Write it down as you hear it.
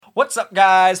What's up,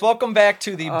 guys? Welcome back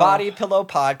to the Body Pillow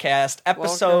Podcast,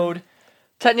 episode...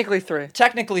 Technically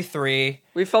three.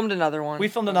 We filmed another one.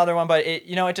 But it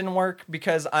didn't work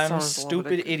because I'm a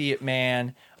stupid idiot,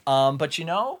 man. But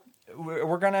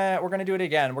we're gonna do it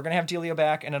again. We're gonna have Delia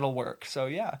back, and it'll work. So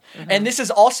yeah. Mm-hmm. And this is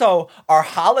also our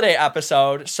holiday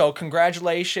episode. So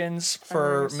congratulations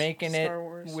for making it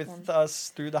with us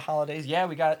through the holidays. Yeah,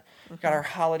 we got our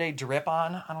holiday drip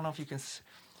on. I don't know if you can.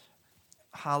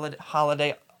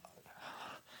 Holiday.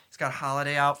 He's got a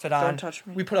holiday outfit on. Don't touch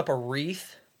me. We put up a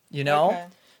wreath. Okay.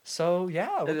 So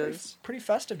yeah, we're pretty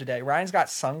festive today. Ryan's got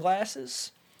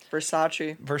sunglasses. Versace.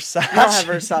 You don't have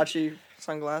Versace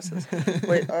sunglasses.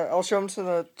 Wait, I'll show them to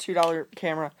the $2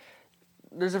 camera.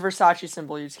 There's a Versace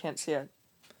symbol. You just can't see it.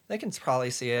 They can probably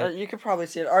see it. You could probably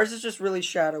see it. Ours is just really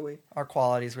shadowy. Our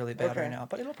quality is really bad right now,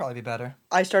 but it'll probably be better.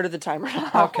 I started the timer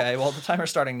now. Okay, well, the timer's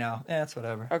starting now. Yeah, it's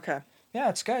whatever. Okay. Yeah,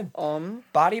 it's good.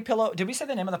 Body Pillow. Did we say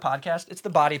the name of the podcast? It's the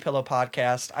Body Pillow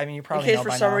Podcast. I mean, you probably know by now. In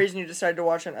case for some reason you decided to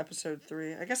watch on episode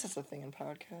 3. I guess that's the thing in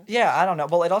podcasts. Yeah, I don't know.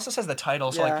 Well, it also says the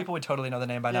title, so people would totally know the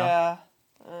name by now.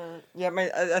 I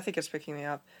think it's picking me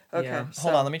up. Okay. Yeah.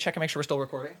 Hold on, let me check and make sure we're still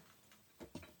recording.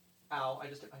 Ow, I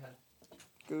just hit my head.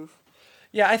 Goof.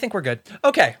 Yeah, I think we're good.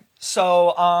 Okay.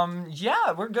 So,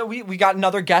 we're good. We got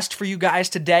another guest for you guys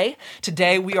today.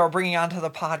 Today, we are bringing onto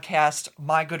the podcast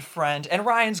my good friend and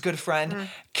Ryan's good friend,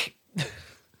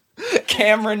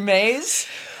 Cameron Mays.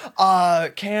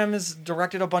 Cam has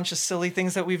directed a bunch of silly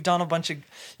things that we've done.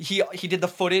 He did the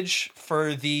footage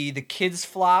for the kids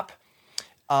flop.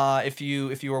 If you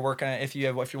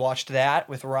watched that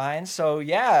with Ryan. So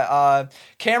yeah,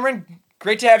 Cameron,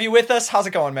 great to have you with us. How's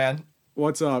it going, man?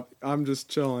 What's up? I'm just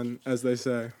chilling, as they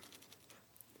say.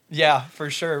 Yeah, for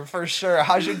sure.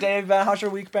 How's your day been? How's your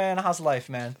week been? How's life,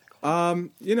 man?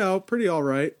 Pretty all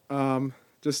right.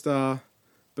 Just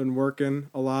been working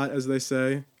a lot, as they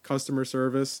say, customer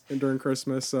service during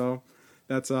Christmas. So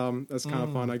that's kind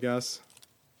of fun, I guess.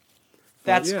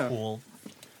 That's cool.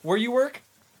 Where you work?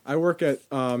 I work at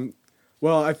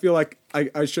I feel like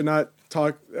I should not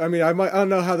talk. I mean, I don't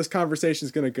know how this conversation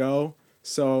is gonna go,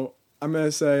 so I'm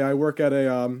gonna say I work at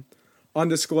a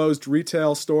undisclosed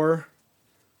retail store.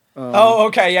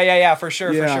 Okay, yeah, for sure.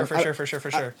 I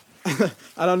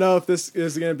don't know if this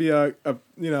is going to be a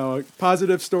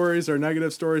positive stories or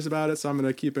negative stories about it, so I'm going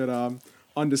to keep it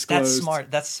undisclosed.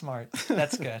 That's smart.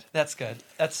 That's good.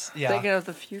 Thinking of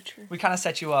the future. We kind of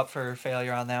set you up for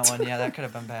failure on that one. Yeah, that could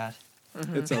have been bad.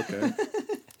 Mm-hmm. It's okay.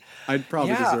 I'd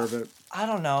probably deserve it. I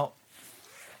don't know.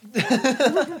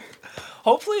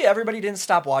 Hopefully everybody didn't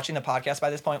stop watching the podcast by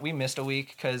this point. We missed a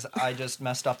week because I just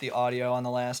messed up the audio on the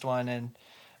last one, and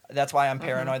that's why I'm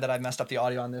paranoid that I messed up the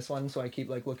audio on this one, so I keep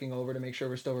looking over to make sure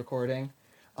we're still recording.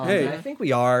 Hey, I think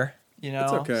we are,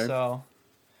 It's okay. So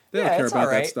they don't care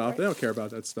about that stuff. They don't care about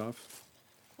that stuff.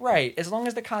 Right. As long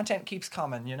as the content keeps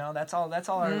coming, that's all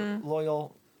our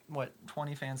loyal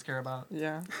 20 fans care about.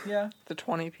 Yeah. Yeah. The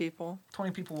 20 people.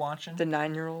 20 people watching. The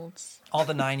 9-year-olds. All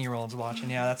the 9-year-olds watching.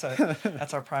 Yeah,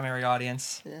 that's our primary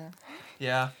audience. Yeah.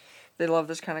 Yeah. They love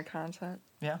this kind of content.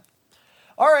 Yeah.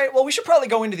 All right, well, we should probably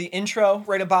go into the intro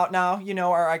right about now.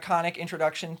 Our iconic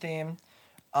introduction theme.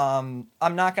 I'm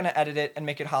not going to edit it and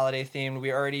make it holiday themed.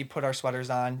 We already put our sweaters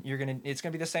on. It's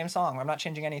going to be the same song. I'm not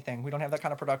changing anything. We don't have that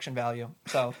kind of production value.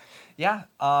 So, yeah.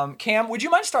 Cam, would you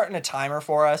mind starting a timer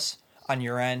for us on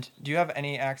your end? Do you have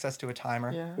any access to a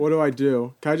timer? Yeah. What do I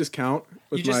do? Can I just count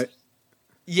with my...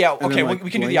 Yeah, okay, we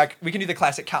can do the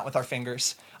classic count with our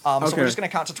fingers. So we're just going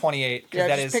to count to 28. Yeah,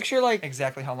 that just is picture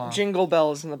exactly how long. Jingle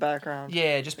bells in the background.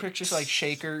 Yeah, just picture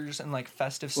shakers and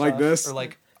festive stuff. Like this? Or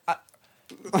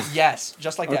yes,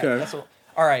 just like that. Okay.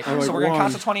 All right, so we're going to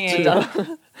count to 28.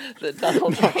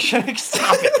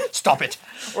 Stop it.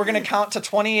 We're going to count to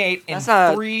 28 in That's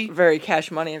not 3. Very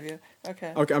cash money of you.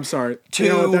 Okay. Okay, I'm sorry.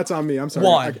 2. That's on me. I'm sorry.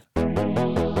 1. Okay.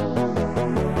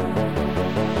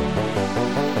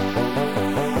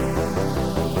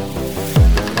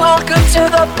 Welcome to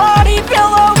the Body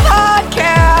Pillow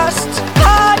Podcast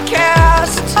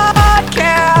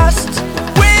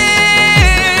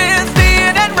with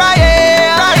Ian and Ryan.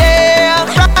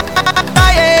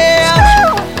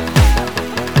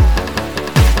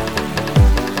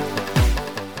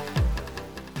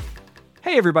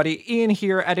 Hey everybody, Ian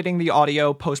here editing the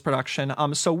audio post-production.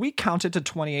 So we counted to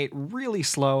 28 really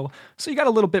slow, so you got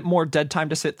a little bit more dead time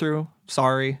to sit through.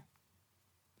 Sorry.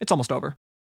 It's almost over.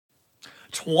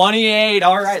 28.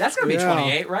 All right, that's gonna be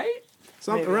 28, right?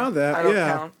 Something around that. I don't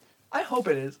count. I hope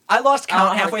it is. I lost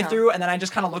count halfway through, and then I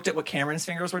just kind of looked at what Cameron's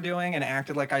fingers were doing and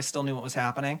acted like I still knew what was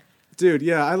happening. Dude,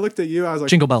 yeah, I looked at you. I was like,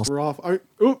 Jingle bells. We're off.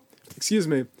 Excuse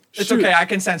me. It's Shoot. okay. I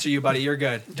can censor you, buddy. You're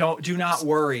good. Do not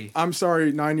worry. I'm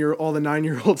sorry, all the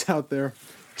 9-year-olds out there.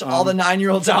 To all the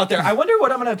 9-year-olds out there, I wonder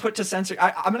what I'm gonna put to censor.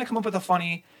 I'm gonna come up with a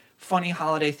funny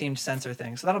holiday themed censor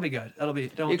thing. So that'll be good. That'll be.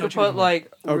 Don't You don't could put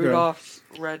like Okay. Rudolph's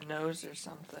red nose or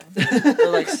something, or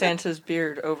like Santa's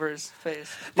beard over his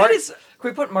face. That is. Can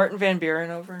we put Martin Van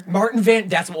Buren over?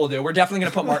 That's what we'll do. We're definitely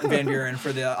going to put Martin Van Buren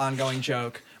for the ongoing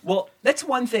joke. Well, that's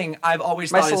one thing I've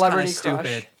always My thought is kind of celebrity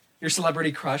stupid. crush. Your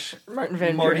celebrity crush? Martin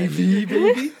Van Marty Buren. V,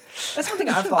 baby. That's one thing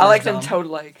I've thought I like is them dumb.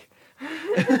 toad-like.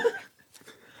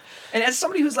 And as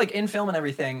somebody who's like in film and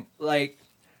everything, like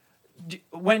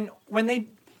when they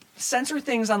censor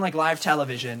things on like live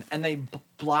television and they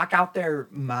block out their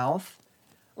mouth,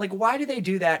 like why do they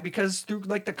do that? Because through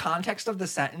like the context of the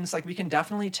sentence, like we can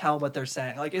definitely tell what they're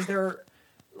saying. Like is there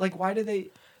like why do they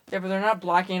Yeah, but they're not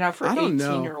blocking it out for I don't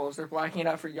know. 18-year-olds. They're blocking it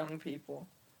out for young people.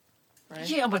 Right?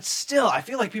 Yeah, but still, I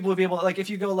feel like people would be able to, like, if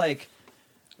you go, like,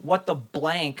 what the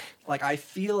blank, like, I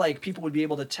feel like people would be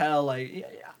able to tell, like, yeah.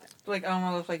 Like, I don't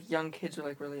know if, like, young kids would,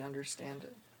 like, really understand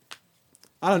it.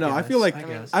 I don't know. I feel like I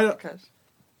guess. Because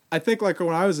I think like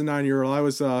when I was a 9-year-old, I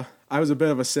was a bit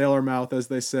of a sailor mouth, as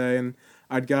they say, and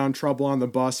I'd get in trouble on the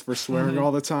bus for swearing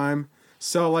all the time.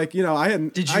 So like I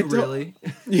hadn't. Did you really?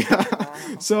 Yeah.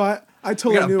 So I You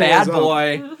totally got knew a what bad was up.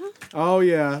 boy. Oh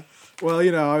yeah. Well,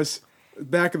 I was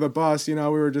back of the bus. We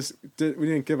were we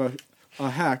didn't give a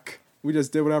heck. We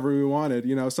just did whatever we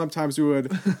wanted. Sometimes we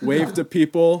would wave to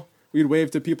people. We'd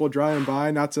wave to people driving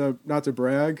by, not to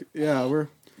brag. Yeah,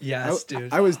 Yes,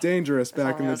 dude. I was dangerous as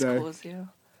back in long the as day. cool as you.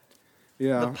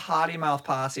 Yeah. The potty mouth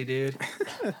posse, dude.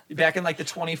 Back in, like, the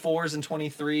 24s and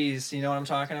 23s, you know what I'm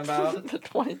talking about? The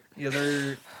 20. Yeah,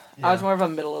 they're... I was more of a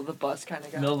middle of the bus kind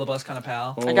of guy. middle of the bus kind of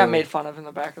pal. Oh. I got made fun of in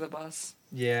the back of the bus.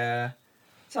 Yeah.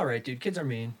 It's all right, dude. Kids are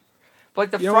mean. But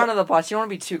like the You know front what? of the bus, you don't want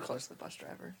to be too close to the bus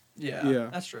driver. Yeah. Yeah.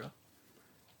 That's true.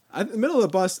 The middle of the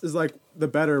bus is like the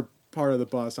better part of the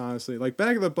bus, honestly. Like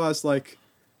back of the bus, like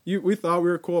we thought we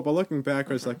were cool, but looking back,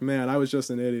 I was like, man, I was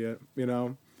just an idiot.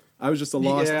 I was just a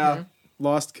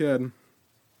lost kid.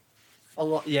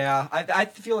 Yeah, I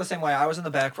feel the same way. I was in the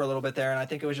back for a little bit there, and I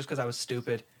think it was just because I was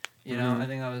stupid. You know, I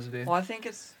think that was Well, I think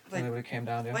it's like what it came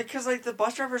down to. like because like the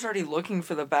bus driver's already looking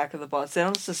for the back of the bus. They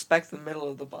don't suspect the middle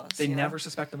of the bus. They you know? never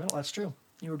suspect the middle. That's true.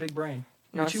 You were a big brain.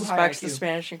 No You're one too high suspects the IQ.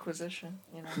 Spanish Inquisition.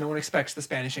 You know. No one expects the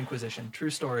Spanish Inquisition. True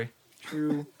story.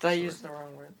 True. Did I use the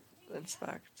wrong word?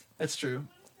 Inspect. That's true.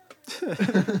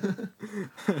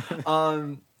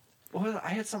 I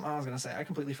had something I was gonna say. I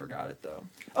completely forgot it though.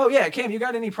 Oh yeah, Cam, you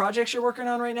got any projects you're working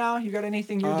on right now? You got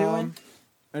anything you're doing?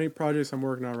 Any projects I'm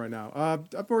working on right now?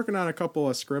 I'm working on a couple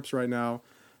of scripts right now.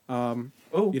 Oh,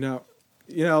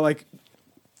 Like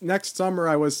next summer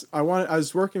I was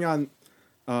working on.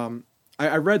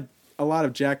 I read a lot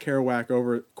of Jack Kerouac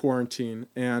over quarantine,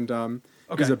 and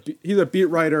okay. he's a beat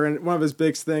writer, and one of his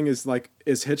big thing is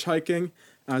hitchhiking.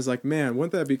 And I was like, man,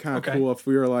 wouldn't that be kind of cool if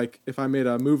we were if I made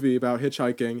a movie about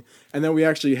hitchhiking, and then we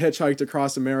actually hitchhiked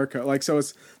across America. Like, so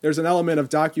there's an element of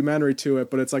documentary to it,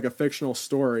 but it's like a fictional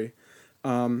story.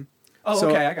 Okay,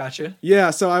 I got you. Yeah,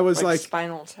 so I was like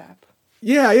Spinal Tap.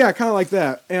 yeah, kind of like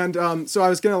that. And so I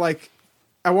was gonna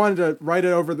I wanted to write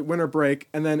it over the winter break,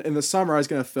 and then in the summer I was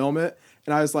gonna film it.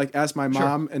 And I was asked my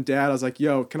mom and dad, I was like,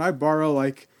 yo, can I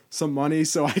borrow some money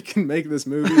so I can make this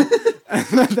movie? And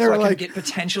then they were like, get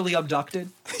potentially abducted.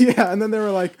 yeah. And then they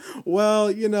were like, well,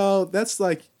 that's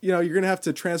you're gonna have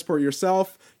to transport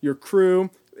yourself, your crew,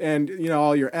 and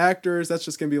all your actors. That's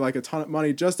just gonna be a ton of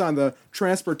money just on the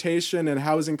transportation and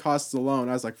housing costs alone.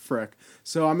 I was like, frick.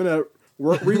 So I'm gonna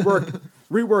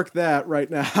rework that right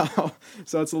now,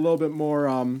 so it's a little bit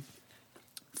more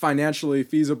financially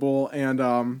feasible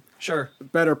and Sure.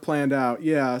 better planned out.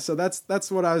 Yeah, so that's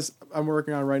what I'm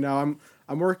working on right now.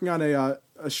 I'm working on a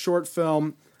short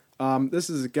film.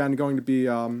 This is again going to be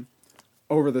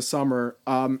over the summer.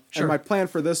 And my plan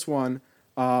for this one,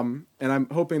 and I'm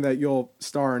hoping that you'll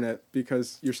star in it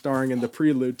because you're starring in the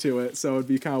prelude to it. So it'd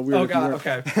be kind of weird. Oh if you God.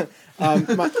 weren't.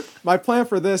 Okay. My plan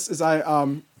for this is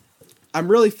I'm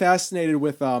really fascinated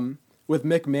with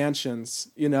McMansions.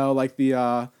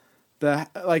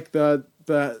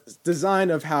 The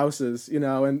design of houses, and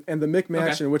the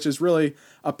McMansion, which is really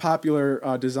a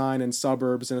popular design in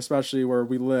suburbs and especially where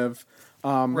we live.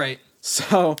 Right.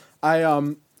 So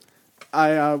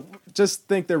I just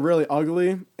think they're really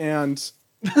ugly, and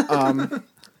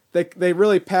they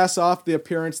really pass off the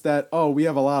appearance that we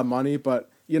have a lot of money, but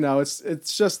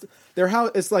it's just their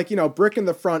house. It's like brick in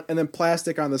the front and then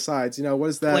plastic on the sides. What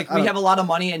is that? Like we have a lot of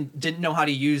money and didn't know how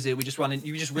to use it. We just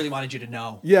really wanted you to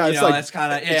know. Yeah, you it's know, like that's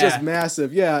kind of it's just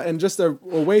massive. Yeah, and just a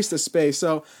waste of space.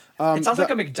 So it sounds like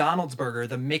a McDonald's burger,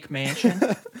 the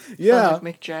McMansion. yeah, Like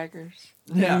Mick Jagger's.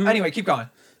 Yeah. Anyway, keep going.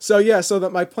 So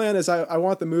that my plan is I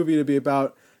want the movie to be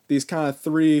about these kind of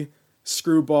three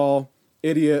screwball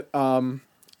idiot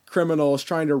criminals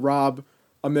trying to rob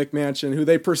a McMansion who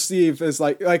they perceive as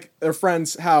like their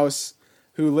friend's house,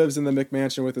 who lives in the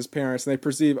McMansion with his parents, and they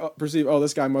perceive oh,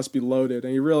 this guy must be loaded,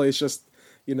 and he really is just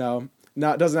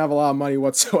doesn't have a lot of money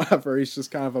whatsoever. He's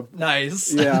just kind of a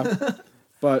nice. Yeah.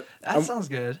 But that sounds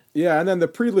good. Yeah, and then the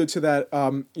prelude to that,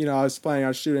 I was planning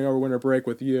on shooting over winter break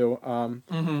with you,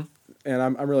 and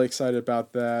I'm really excited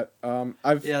about that.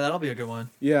 That'll be a good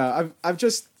one. Yeah, I've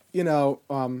just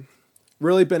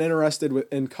really been interested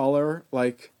in color,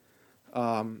 like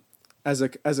as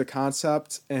a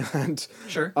concept, and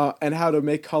sure, and how to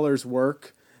make colors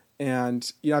work,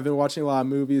 and I've been watching a lot of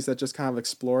movies that just kind of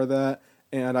explore that,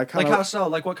 and I kind of how so,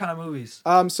 like what kind of movies?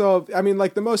 So I mean,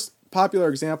 like the most popular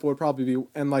example would probably be,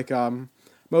 and like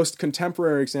most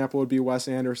contemporary example would be Wes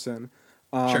Anderson.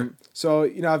 Sure. So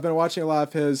I've been watching a lot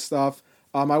of his stuff.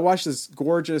 I watched this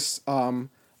gorgeous.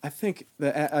 I think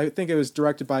it was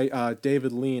directed by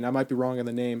David Lean. I might be wrong on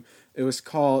the name. It was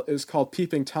called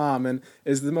Peeping Tom, and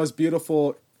is the most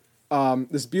beautiful,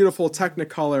 this beautiful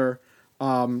Technicolor,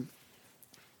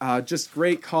 just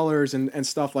great colors and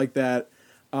stuff like that.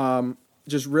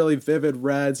 Just really vivid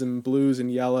reds and blues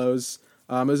and yellows.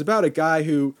 It was about a guy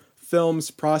who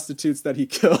films prostitutes that he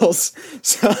kills.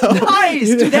 So, nice,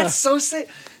 dude. That's so sick.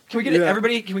 Can we get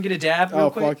everybody? Can we get a dab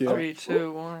real quick? Fuck yeah. 3,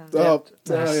 2, 1. Oh,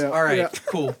 nice. yeah. All right, yeah.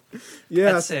 cool.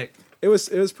 Yeah, that's sick. It was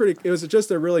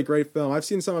just a really great film. I've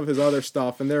seen some of his other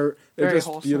stuff, and they're Very just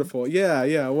wholesome. beautiful. Yeah,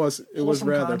 it was Wholesome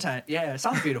rather content. Yeah, it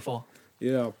sounds beautiful.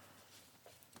 Yeah,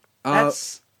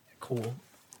 that's cool.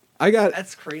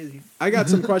 That's crazy. I got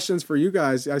some questions for you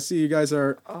guys. I see you guys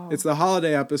are. It's the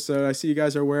holiday episode. I see you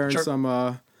guys are wearing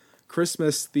some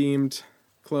Christmas themed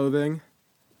clothing.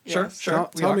 Sure.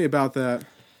 Tell me about that.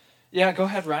 Yeah, go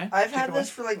ahead, Ryan. I've had this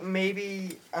for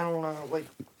maybe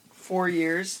 4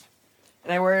 years,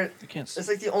 and I wear it. It's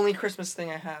like the only Christmas thing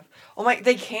I have. Oh my!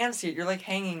 They can see it. You're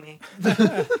hanging me.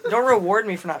 Don't reward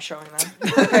me for not showing them.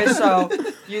 Okay, so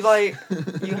you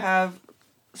have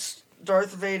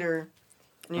Darth Vader,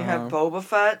 and you have Boba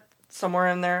Fett somewhere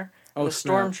in there, and the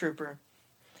Stormtrooper,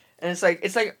 and it's like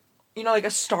like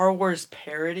a Star Wars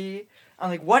parody. I'm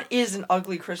like, what is an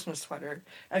ugly Christmas sweater?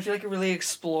 And I feel like it really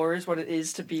explores what it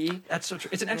is to be. That's so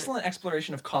true. It's an excellent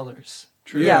exploration of colors.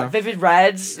 True. Yeah, vivid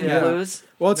reds and blues.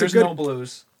 Well, there's no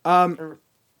blues. The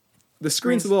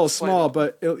screen's a little small,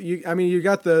 but you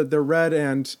got the red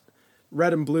and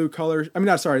blue colors.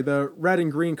 The red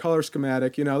and green color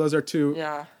schematic. Those are two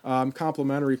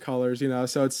complementary colors.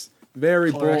 So it's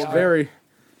very bold, very,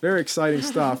 very exciting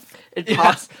stuff.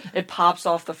 It pops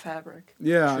off the fabric.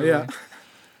 Yeah, Truly. yeah.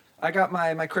 I got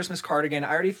my Christmas cardigan.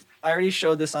 I already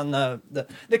showed this on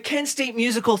the Kent State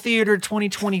Musical Theater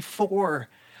 2024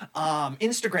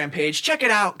 Instagram page. Check it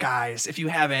out, guys, if you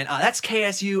haven't. That's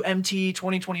KSU MT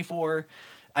 2024.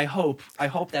 I hope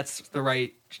that's the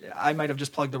right. I might have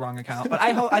just plugged the wrong account, but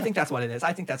I think that's what it is.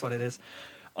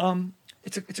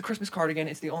 It's a Christmas cardigan.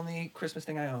 It's the only Christmas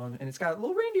thing I own, and it's got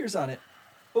little reindeers on it.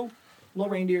 Oh, little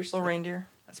reindeers. Little reindeer.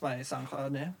 That's my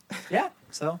SoundCloud name. Yeah.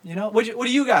 So what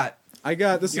do you got? I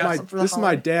got this. Is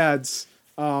my dad's.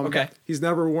 Okay. He's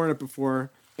never worn it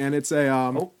before, and it's a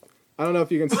I don't know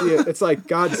if you can see it. It's like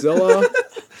Godzilla.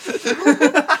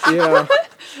 Yeah.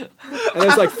 And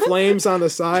there's like flames on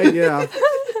the side. Yeah.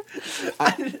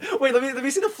 Wait, let me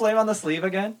see the flame on the sleeve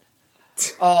again.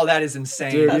 Oh, that is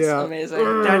insane. Dude, That's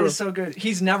amazing. That is so good.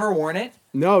 He's never worn it?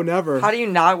 No, never. How do you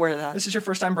not wear that? This is your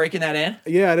first time breaking that in?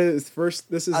 Yeah, it is.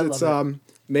 This is its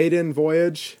maiden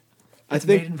voyage.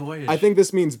 Maiden voyage. I think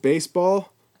this means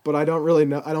baseball, but I don't really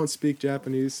know. I don't speak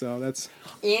Japanese, so that's.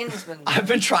 I've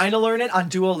been trying to learn it on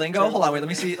Duolingo. Hold on, wait. Let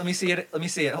me see it. Let me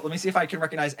see if I can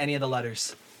recognize any of the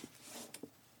letters.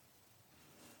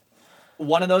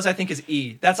 One of those I think is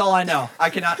E. That's all I know. I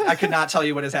could not tell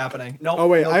you what is happening. No. Oh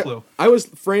wait, no clue. I was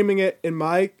framing it in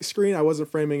my screen. I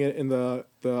wasn't framing it in the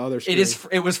other screen.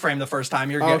 It was framed the first time.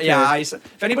 You're okay. Yeah.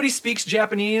 If anybody speaks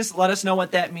Japanese, let us know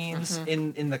what that means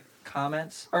in the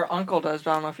comments. Our uncle does,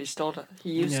 but I don't know if he still does.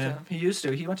 He used to. He used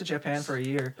to. He went to Japan for a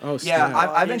year. Oh, yeah. snap.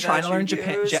 I've been trying to learn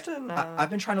I've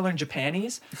been trying to learn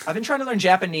Japanese. I've been trying to learn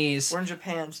Japanese. We're in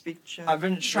Japan. Speak. I've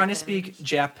been trying to speak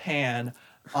Japan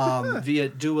via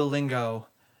Duolingo.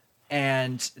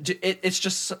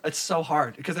 it's so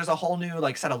hard because there's a whole new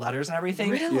like set of letters and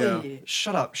everything. Really? Yeah.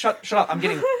 Shut up. I'm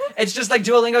getting. It's just like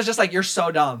Duolingo's just like you're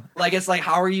so dumb. Like it's like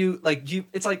how are you like do you?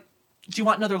 It's like do you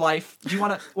want another life? Do you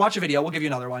want to watch a video? We'll give you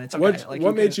another one. It's okay.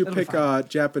 What made you pick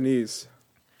Japanese?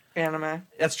 Anime.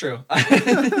 That's true.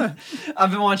 I've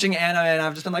been watching anime and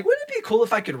I've just been like, wouldn't it be cool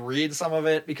if I could read some of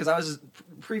it? Because I was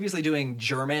previously doing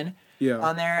German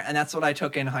on there, and that's what I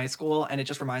took in high school, and it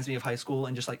just reminds me of high school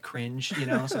and just like cringe, you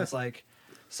know? So it's like,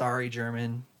 sorry,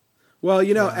 German. Well,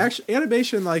 actually,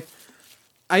 animation, like,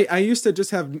 I used to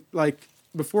just have, like,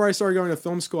 before I started going to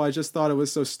film school, I just thought it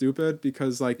was so stupid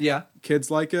because, like,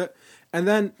 kids like it. And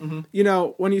then,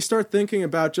 when you start thinking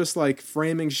about just, like,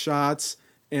 framing shots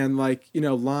and, like,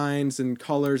 lines and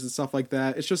colors and stuff like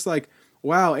that, it's just like,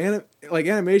 wow,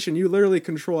 animation, you literally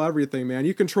control everything, man.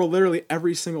 You control literally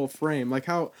every single frame. Like,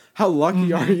 how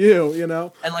lucky are you,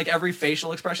 And, like, every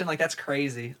facial expression, like, that's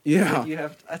crazy. Yeah.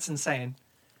 Like, that's insane.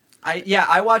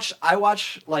 I watch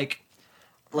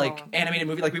animated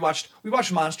movie. Like we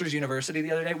watched Monsters University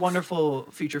the other day. Wonderful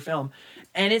feature film,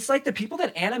 and it's like the people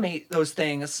that animate those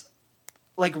things,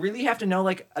 like really have to know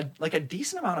like a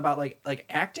decent amount about like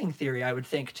acting theory. I would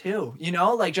think too.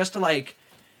 Like just to like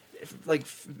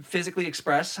physically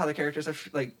express how the characters are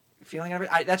like feeling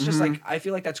everything. That's just like I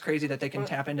feel like that's crazy that they can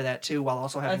tap into that too while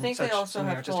also having so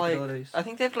many artistic abilities. I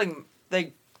think they have to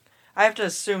I have to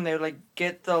assume they would like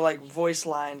get the like voice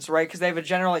lines right because they have a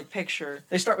general like picture.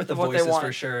 They start with the voices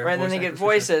for sure, right? And then they get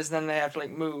voices, then they have to like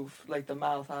move like the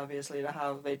mouth obviously to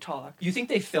how they talk. You think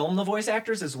they film the voice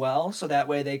actors as well, so that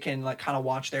way they can like kind of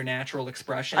watch their natural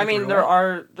expression? I mean,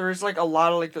 there's like a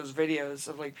lot of like those videos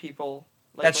of like people.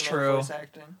 Like, that's true. Voice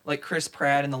acting. Like Chris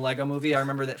Pratt in the Lego Movie, I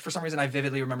remember that. For some reason, I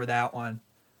vividly remember that one.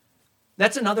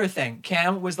 That's another thing.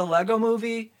 Cam, was the Lego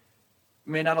Movie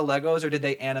made out of Legos, or did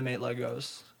they animate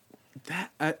Legos?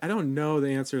 That I don't know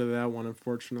the answer to that one,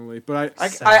 unfortunately. But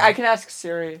I can ask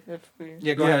Siri if we.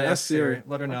 Yeah, go ahead. Ask Siri.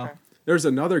 Let her know. Okay. There's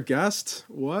another guest.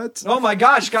 What? Oh my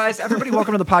gosh, guys! Everybody,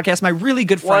 welcome to the podcast. My really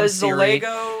good friend Siri. Was the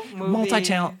Lego movie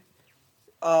multi-talent?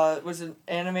 Was it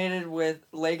animated with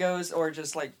Legos or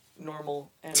just like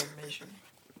normal animation?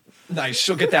 Nice.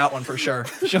 She'll get that one for sure.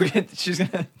 She's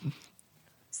gonna.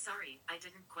 Sorry, I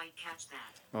didn't quite catch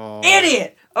that. Oh.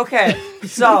 Idiot. Okay,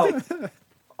 so,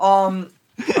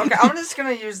 okay, I'm just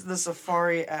gonna use the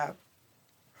Safari app.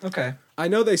 Okay. I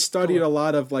know they studied a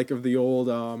lot of the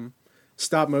old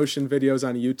stop motion videos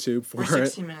on YouTube for We're it.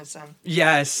 16 minutes in.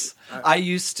 Yes, I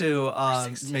used to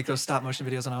make those stop motion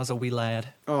videos when I was a wee lad.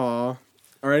 Aw.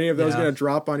 Are any of those gonna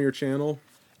drop on your channel?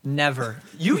 Never.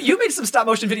 You made some stop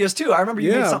motion videos too. I remember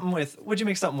you made something with. What'd you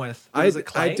make something with? Was it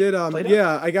clay? I did. Play-Doh?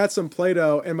 Yeah, I got some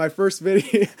Play-Doh, and my first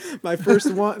video, my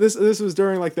first one. This was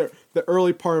during like the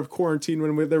early part of quarantine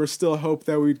when there was still hope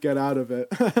that we'd get out of it.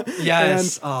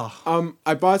 Yes. And,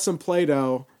 I bought some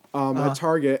Play-Doh at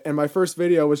Target, and my first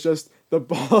video was just the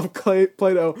ball of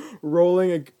Play-Doh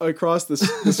rolling across the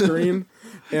screen,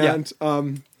 and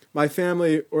my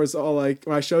family was all like,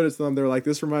 when I showed it to them, they were like,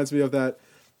 "This reminds me of that."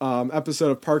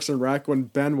 Episode of Parks and Rec when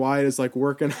Ben Wyatt is like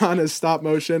working on his stop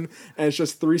motion and it's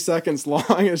just 3 seconds long.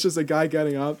 It's just a guy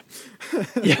getting up.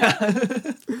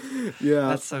 Yeah. Yeah.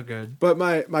 That's so good. But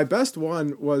my best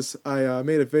one was I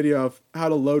made a video of how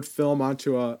to load film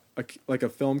onto a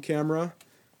film camera.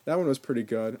 That one was pretty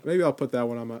good. Maybe I'll put that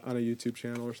one on a YouTube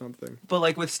channel or something. But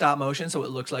like with stop motion, so it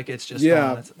looks like it's just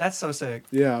that's so sick.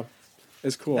 Yeah.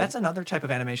 It's cool. That's another type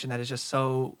of animation that is just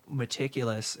so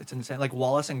meticulous. It's insane. Like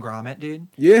Wallace and Gromit, dude.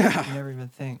 Yeah. You never even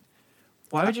think.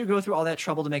 Why would you go through all that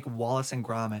trouble to make Wallace and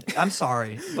Gromit? I'm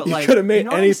sorry, but you like could have made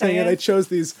anything, and they chose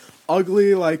these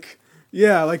ugly,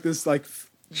 this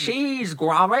cheese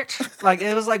Gromit. Like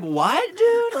it was like, what,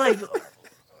 dude? Like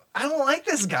I don't like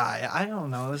this guy. I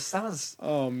don't know. That was.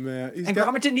 Oh man.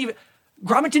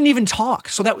 Gromit didn't even talk,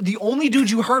 so that the only dude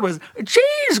you heard was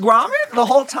 "Cheese, Gromit" the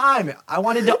whole time. I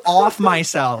wanted to off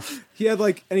myself. He had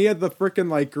the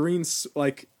freaking green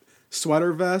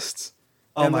sweater vest.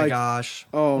 Oh my gosh.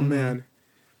 Oh man,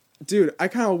 dude, I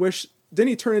kind of wish. Didn't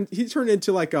he turn? He turned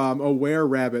into a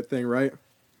were-rabbit thing, right?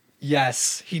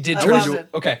 Yes, he did.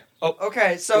 Okay. Oh,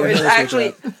 okay. So it's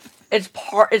actually it's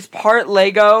part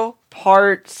Lego,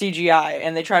 part CGI,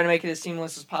 and they try to make it as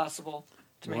seamless as possible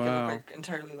to make it look like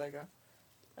entirely Lego.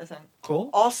 I think.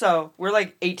 Cool. Also, we're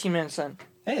like 18 minutes in.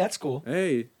 Hey, that's cool.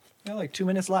 Hey. Yeah, like 2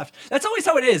 minutes left. That's always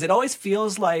how it is. It always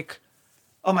feels like,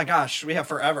 oh my gosh, we have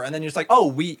forever. And then you're just like, oh,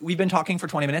 we've been talking for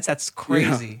 20 minutes. That's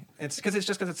crazy. Yeah. It's because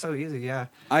it's so easy. Yeah.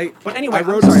 But anyway, I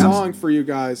wrote a song for you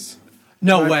guys.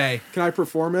 No way. Can I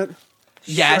perform it?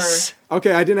 Yes. Sure.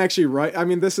 Okay, I didn't actually write. I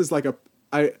mean, this is like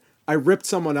I ripped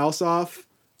someone else off.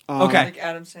 Okay. Like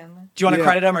Adam Sandler. Do you want to Yeah.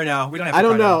 credit him or no? We don't have to I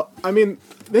don't credit him. know. I mean,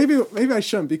 maybe I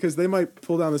shouldn't because they might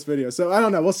pull down this video. So I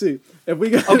don't know. We'll see if we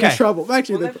get Okay. in trouble.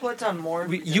 Actually, Will they put on more?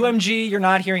 UMG, you're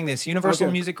not hearing this. Universal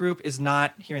Okay. Music Group is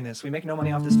not hearing this. We make no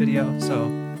money off this video, so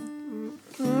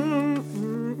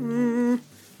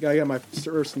gotta get my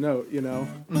first note. You know,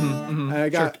 Mm-hmm, and I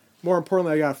got more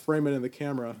importantly, I gotta frame it in the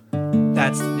camera.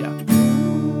 that's yeah.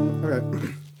 Okay.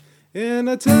 In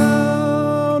a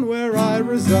town where I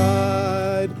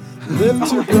reside, live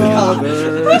two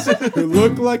brothers who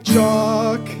look like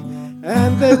chalk,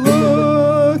 and they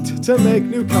looked to make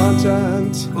new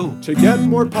content Ooh. to get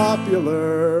more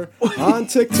popular on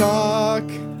TikTok.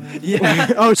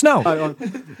 Yeah. Oh, Snow.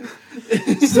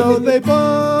 So they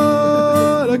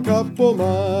bought a couple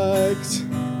mics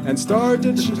and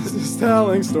started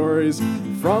telling stories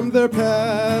from their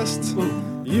past.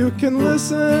 You can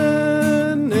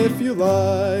listen if you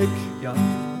like Yeah.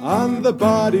 on the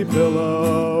Body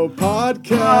Pillow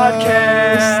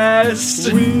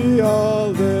podcast. We all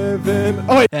live in.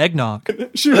 Oh wait, Eggnog.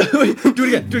 shoot. Do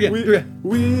it again.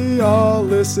 We all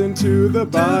listen to the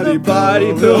Body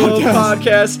Pillow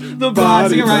podcast. The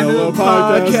Body Pillow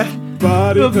podcast.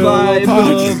 Body Pillow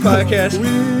podcast.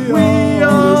 We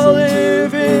all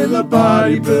live in the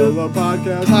Body Pillow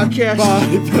podcast.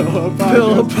 Body Pillow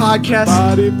podcast.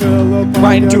 Body Pillow podcast.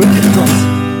 Ryan, do it.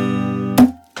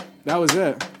 That was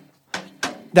it.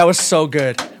 That was so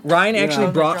good. Ryan actually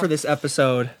Yeah. brought for this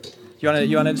episode. You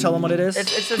wanna tell them what it is?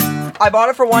 I bought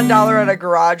it for $1 at a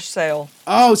garage sale.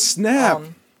 Oh snap.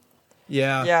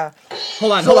 yeah. Yeah.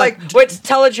 Hold on. So wait,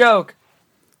 tell a joke.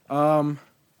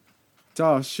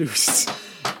 Oh shoot.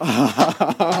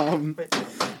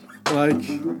 Like,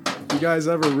 you guys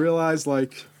ever realize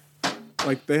like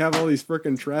they have all these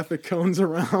frickin' traffic cones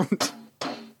around?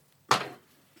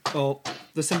 Oh,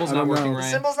 the symbol's I not don't working, know.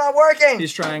 Ryan. Symbol's not working.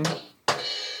 He's trying.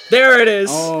 There it is.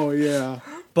 Oh yeah.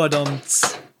 But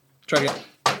try it.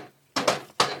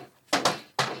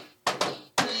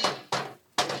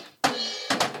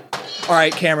 All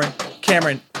right,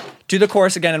 Cameron, do the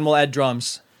chorus again, and we'll add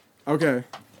drums. Okay.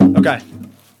 Okay.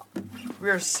 We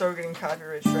are so getting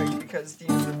copyright strikes because the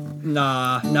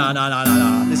Nah.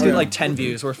 This Okay. get like 10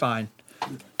 views. We're fine.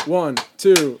 1,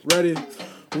 2, ready.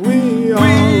 We all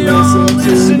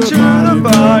listen to the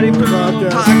Body Pillow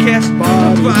podcast.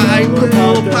 Body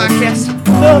Pillow podcast.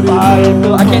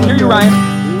 I can't hear you,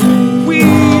 Ryan. We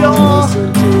all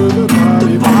listen to the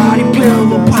Body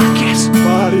Pillow podcast.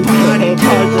 Body Pillow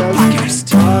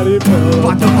podcast. Body Pillow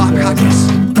podcast.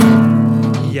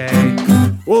 Yay.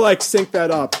 We'll like sync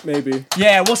that up, maybe.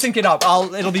 Yeah, we'll sync it up.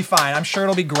 It'll be fine. I'm sure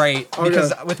it'll be great Okay.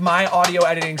 because with my audio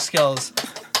editing skills,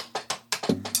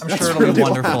 I'm That's sure it'll really be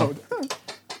wonderful. loud.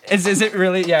 Is it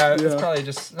really? Yeah, it's Yeah. probably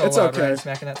just so It's loud, okay. right?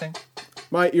 Smacking that thing.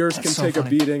 My ears That's can so take funny. a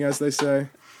beating, as they say.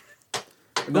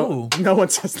 Ooh. No one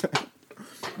says that.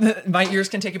 My ears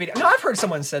can take a beating. No, I've heard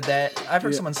someone said that. I've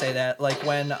heard Yeah. someone say that, like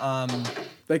when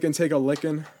They can take a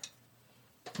licking.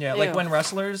 yeah, like Ew. when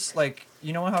wrestlers, like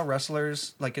you know how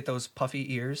wrestlers like get those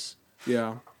puffy ears.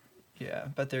 Yeah. Yeah,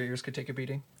 but their ears could take a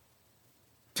beating.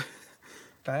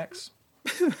 Facts.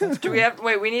 Do we have?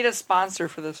 Wait, we need a sponsor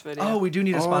for this video. Oh, we do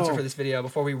need a sponsor Oh. for this video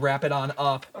before we wrap it on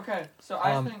up. Okay, so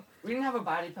I Um, think we didn't have a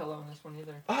body pillow in this one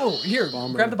either. Oh, here,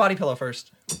 Bummer. grab the body pillow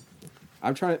first.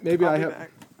 I'm trying. Maybe I'll I be have.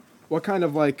 back. What kind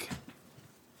of like?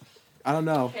 I don't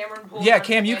know. Cameron pulled Yeah, out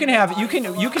Cam, you the can end of have the you body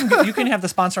can pillow. you can have the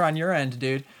sponsor on your end,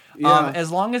 dude. Yeah. As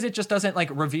long as it just doesn't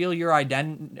like reveal your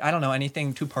identity. I don't know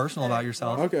anything too personal about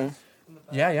yourself. Okay.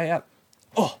 Yeah.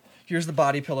 Oh, here's the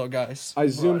body pillow, guys. I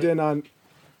zoomed in on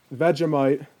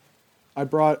Vegemite. I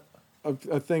brought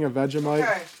a thing of Vegemite,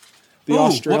 Okay. the Ooh,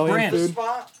 what Australian brand? food.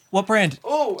 Spot. What brand?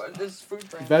 Oh, this is food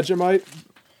brand. Vegemite.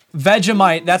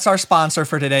 Vegemite. That's our sponsor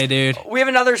for today, dude. We have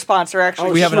another sponsor actually.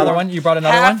 Oh, We have sure. another one. You brought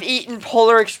another one. Half-eaten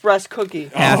Polar Express cookie.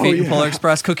 Half-eaten yeah. Polar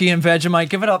Express cookie and Vegemite.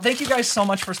 Give it up. Thank you guys so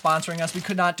much for sponsoring us. We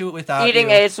could not do it without Eating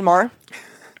you. ASMR.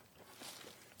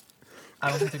 I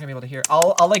don't think they're gonna be able to hear.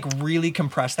 I'll like really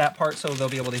compress that part so they'll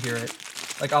be able to hear it.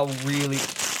 Like I'll really.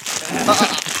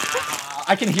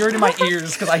 I can hear it in my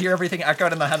ears because I hear everything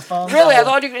echoed in the headphones. Really? I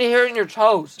thought you could hear it in your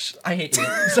toes. I hate you.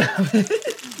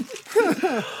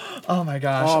 Oh my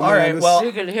gosh. Oh, All man, right. this- Well,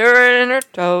 You could hear it in your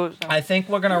toes. I think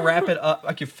we're gonna wrap it up.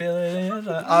 I can feel it.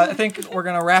 I think we're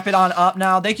gonna wrap it on up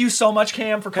now. Thank you so much,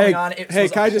 Cam, for coming Hey, on. It hey,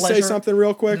 was can a I just say pleasure. something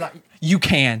real quick? You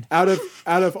can. Out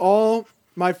of all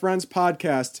my friends'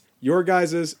 podcasts, your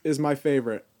guys's is my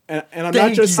favorite. And I'm Thank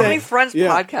not just you. saying. How many friends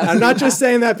podcast I'm do not you just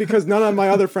saying that because none of my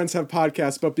other friends have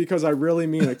podcasts, but because I really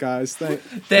mean it, guys.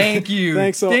 Thank you.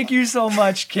 Thanks. Thank you so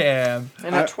much, Cam.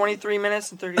 And at 23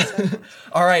 minutes and 30 seconds.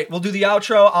 All right, we'll do the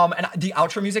outro. And the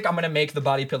outro music, I'm gonna make the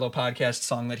Body Pillow podcast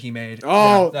song that he made.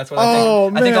 Oh, that's what I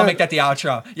think. I think I'll man. make that the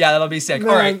outro. Yeah, that'll be sick. Man,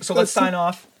 All right, so let's that's- sign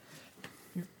off.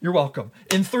 You're welcome.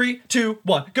 In 3, 2,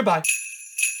 1. Goodbye.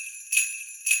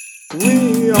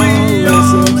 We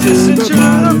all listen to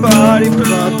the Body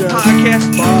Pillow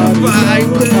podcast. The Body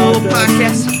Pillow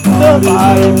podcast. The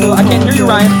Body Pillow. I can't hear you,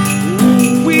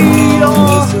 Ryan. We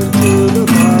all listen to the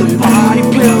Body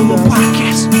Pillow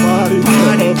podcast. Body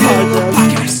Body Pillow Pillow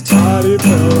podcast. Body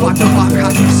Pillow Body Pillow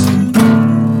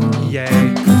podcast.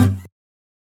 Yay.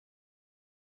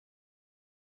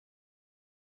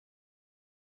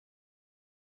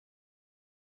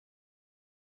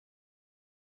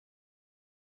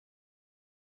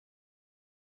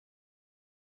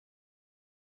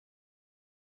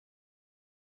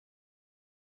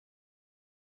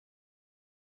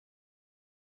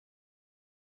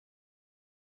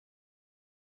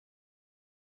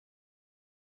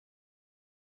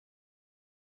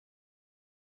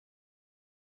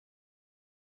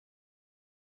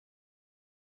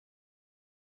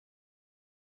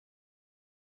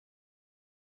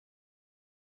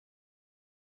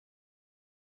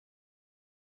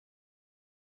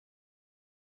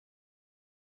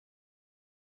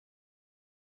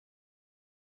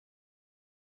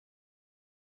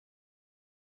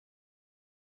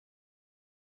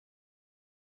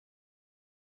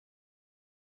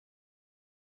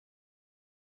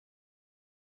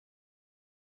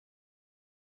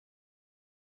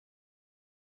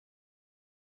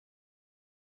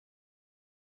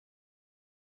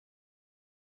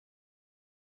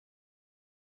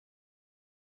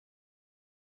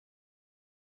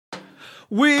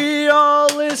 We all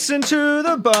listen to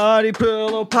the Body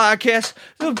Pillow podcast.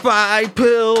 The Body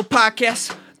Pillow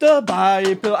podcast. The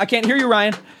Body Pillow. I can't hear you,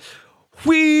 Ryan.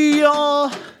 We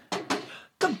all.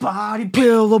 The Body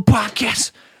Pillow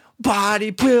podcast.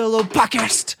 Body Pillow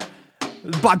podcast.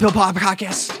 Body Pillow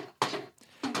podcast.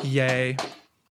 Yay.